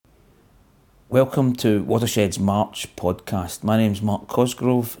Welcome to Watershed's March podcast. My name's Mark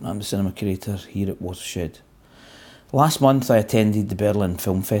Cosgrove and I'm the cinema curator here at Watershed. Last month I attended the Berlin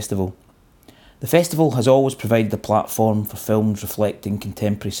Film Festival. The festival has always provided a platform for films reflecting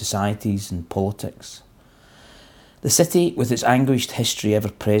contemporary societies and politics. The city, with its anguished history ever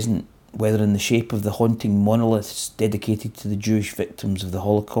present, whether in the shape of the haunting monoliths dedicated to the Jewish victims of the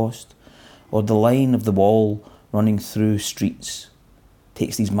Holocaust, or the line of the wall running through streets,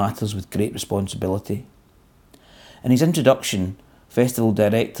 takes these matters with great responsibility. In his introduction, festival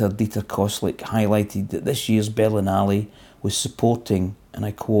director Dieter Koslik highlighted that this year's Berlinale was supporting, and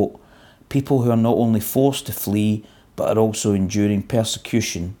I quote, people who are not only forced to flee but are also enduring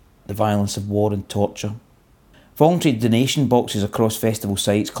persecution, the violence of war and torture. Voluntary donation boxes across festival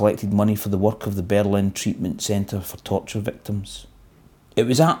sites collected money for the work of the Berlin Treatment Centre for Torture Victims. It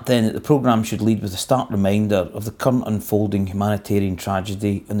was apt then that the programme should lead with a stark reminder of the current unfolding humanitarian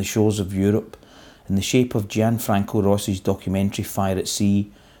tragedy on the shores of Europe in the shape of Gianfranco Rossi's documentary Fire at Sea,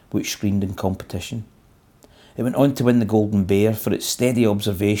 which screened in competition. It went on to win the Golden Bear for its steady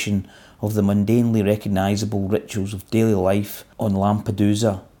observation of the mundanely recognisable rituals of daily life on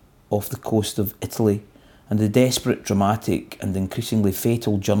Lampedusa, off the coast of Italy, and the desperate, dramatic and increasingly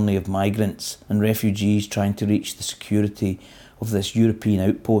fatal journey of migrants and refugees trying to reach the security of this European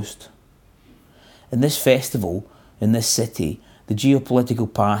outpost. In this festival, in this city, the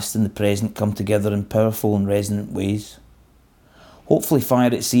geopolitical past and the present come together in powerful and resonant ways. Hopefully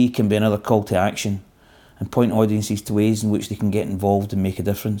Fire at Sea can be another call to action and point audiences to ways in which they can get involved and make a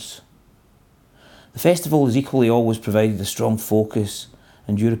difference. The festival has equally always provided a strong focus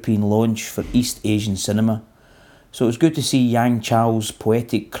and European launch for East Asian cinema, so it was good to see Yang Chao's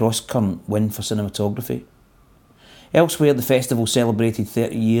poetic Crosscurrent win for cinematography. Elsewhere, the festival celebrated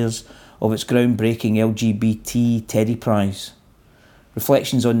 30 years of its groundbreaking LGBT Teddy Prize.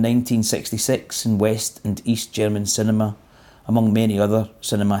 Reflections on 1966 in West and East German cinema, among many other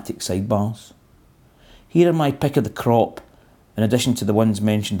cinematic sidebars. Here are my pick of the crop, in addition to the ones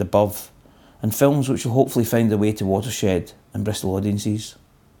mentioned above, and films which will hopefully find their way to Watershed and Bristol audiences.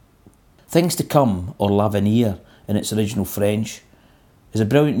 Things to Come, or L'Avenir in its original French, is a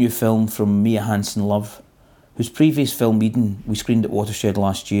brilliant new film from Mia Hansen-Løve, whose previous film Eden we screened at Watershed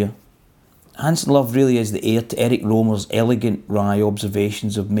last year. Hansen-Løve really is the heir to Eric Romer's elegant, wry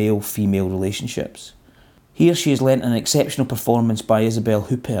observations of male-female relationships. Here she has lent an exceptional performance by Isabelle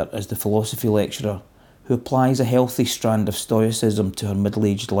Huppert as the philosophy lecturer, who applies a healthy strand of stoicism to her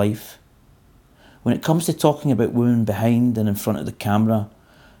middle-aged life. When it comes to talking about women behind and in front of the camera,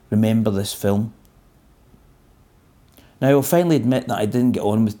 remember this film. Now, I'll finally admit that I didn't get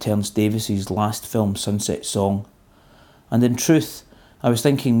on with Terence Davies's last film, Sunset Song, and in truth, I was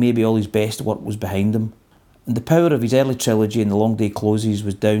thinking maybe all his best work was behind him, and the power of his early trilogy and The Long Day Closes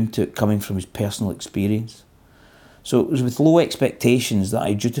was down to it coming from his personal experience. So it was with low expectations that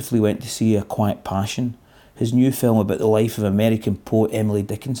I dutifully went to see A Quiet Passion, his new film about the life of American poet Emily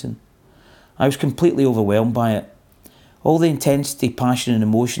Dickinson. I was completely overwhelmed by it. All the intensity, passion and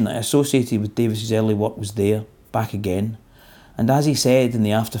emotion that I associated with Davies's early work was there, back again, and as he said in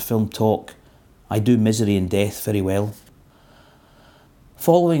the after-film talk, I do misery and death very well.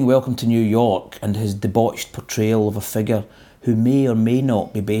 Following Welcome to New York and his debauched portrayal of a figure who may or may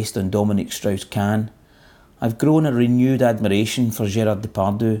not be based on Dominique Strauss-Kahn, I've grown a renewed admiration for Gérard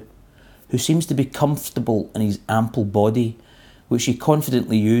Depardieu, who seems to be comfortable in his ample body, which he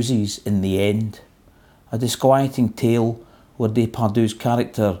confidently uses in The End, a disquieting tale where Depardieu's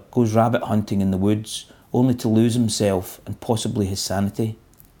character goes rabbit hunting in the woods only to lose himself and possibly his sanity.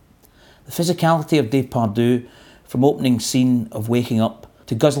 The physicality of Depardieu, from opening scene of waking up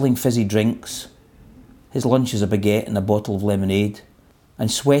to guzzling fizzy drinks, his lunch is a baguette and a bottle of lemonade,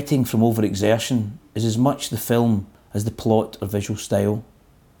 and sweating from overexertion, is as much the film as the plot or visual style.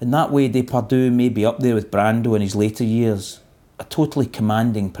 In that way, Depardieu may be up there with Brando in his later years, a totally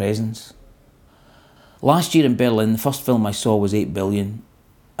commanding presence. Last year in Berlin, the first film I saw was 8 Billion,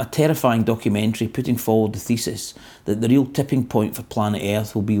 a terrifying documentary putting forward the thesis that the real tipping point for planet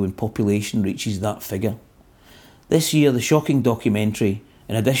Earth will be when population reaches that figure. This year, the shocking documentary,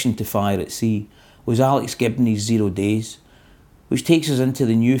 in addition to Fire at Sea, was Alex Gibney's 0 Days, which takes us into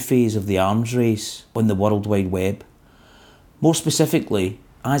the new phase of the arms race on the World Wide Web. More specifically,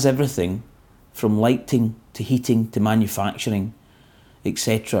 as everything, from lighting to heating to manufacturing,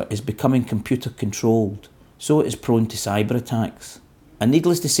 etc., is becoming computer controlled, so it is prone to cyber attacks. And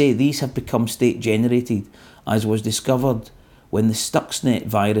needless to say, these have become state-generated, as was discovered when the Stuxnet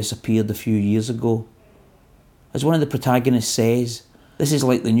virus appeared a few years ago. As one of the protagonists says, this is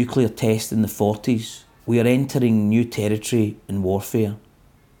like the nuclear test in the 40s. We are entering new territory in warfare.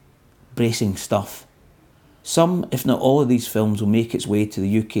 bracing stuff. Some, if not all of these films will make its way to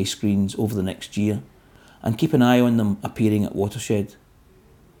the UK screens over the next year, and keep an eye on them appearing at Watershed.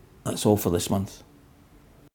 That's all for this month.